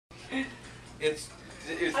It's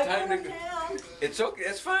I time put to him go. down. It's okay.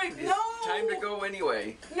 It's fine. It's No. time to go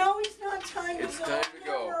anyway. No, it's not time to go. It's time to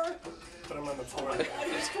go. Never. Put him on the floor. Oh my God,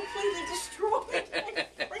 he's completely destroyed.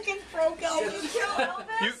 I freaking broke Elvis. You killed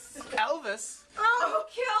Elvis? You, Elvis? Oh, who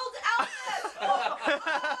killed Elvis?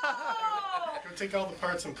 Oh. Go take all the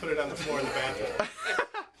parts and put it on the floor in the bathroom.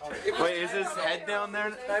 Wait, is his head down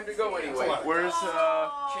there? Time to go anyway. Where's,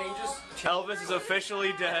 Changes. Elvis is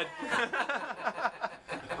officially dead.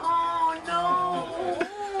 Oh no.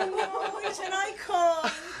 Oh, he's an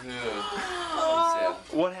icon. Yeah.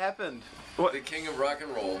 What happened? What? The king of rock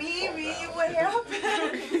and roll. Mimi, what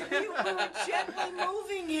happened? We were gently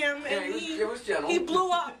moving him, Yeah, and it was gentle. he blew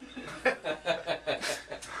up.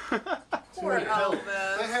 Poor That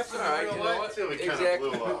Elvis. happens All right, in you real know life what? too. It kind Exactly.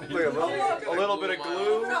 of blew up. A little bit of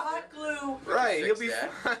glue. Put a hot glue. Right, he'll Fix be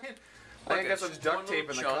that. fine. I think I got some Just duct one tape in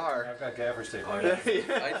the little chunk. car. I've got gaffer's tape on I it.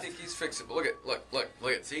 think he's fixable. Look at.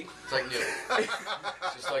 See? It's like new.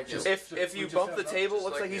 Just like new. If you bump the table, it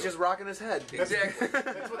looks like he's just rocking his head. Exactly.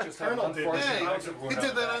 That's what the Just have Colonel did. unfortunate Hey, consequences. he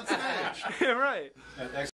did that on stage. Right.